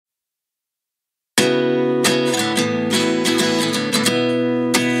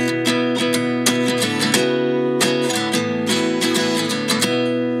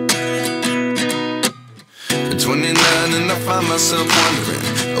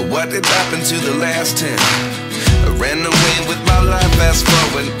what did happen to the last 10? I ran away with my life, fast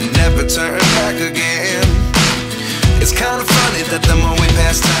forward, never turn back again. It's kind of funny that the more we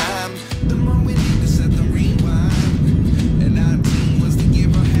pass time, the more we need to set the rewind. And 19 was the year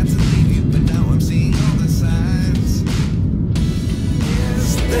I had to leave you, but now I'm seeing all the signs.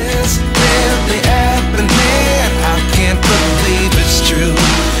 Is this really happening? I can't believe it's true.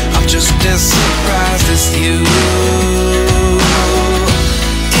 I'm just as surprised as you.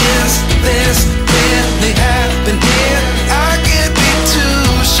 Is this really happening? I can't be too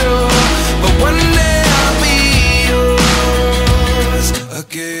sure, but one day I'll be yours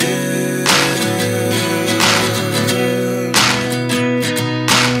again.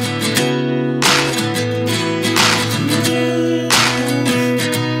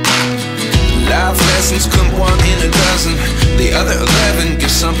 Life lessons come one in a dozen, the other 11 get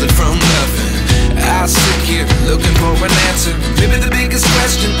something from nothing. I sit here looking for an answer. Maybe the biggest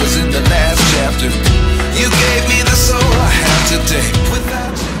question was in the last chapter. You gave me the soul I have today.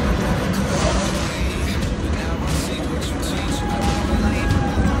 Without you, but now I see what you teach. I don't believe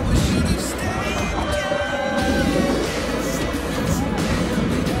I wish you'd have stayed.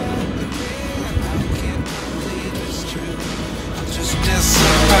 I can't believe it's true. I'm just as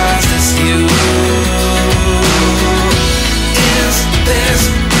surprised as you. Is this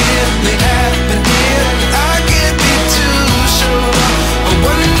really happening? I can't be too sure, but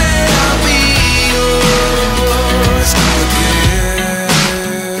one day I'll be yours again.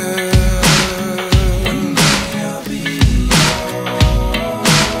 One day I'll be yours.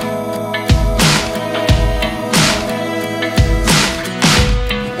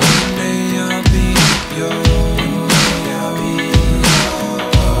 One day I'll be yours. I'll be yours.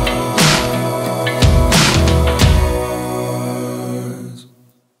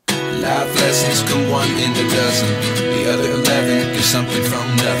 Life lessons come one in a dozen, the other 11 get something from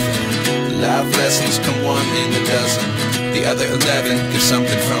nothing. Life lessons come one in a dozen, the other 11 get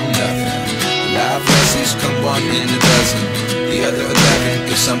something from nothing. Life lessons come one in a dozen, the other 11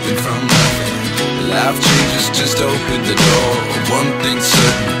 get something from nothing. Life changes just open the door, one thing so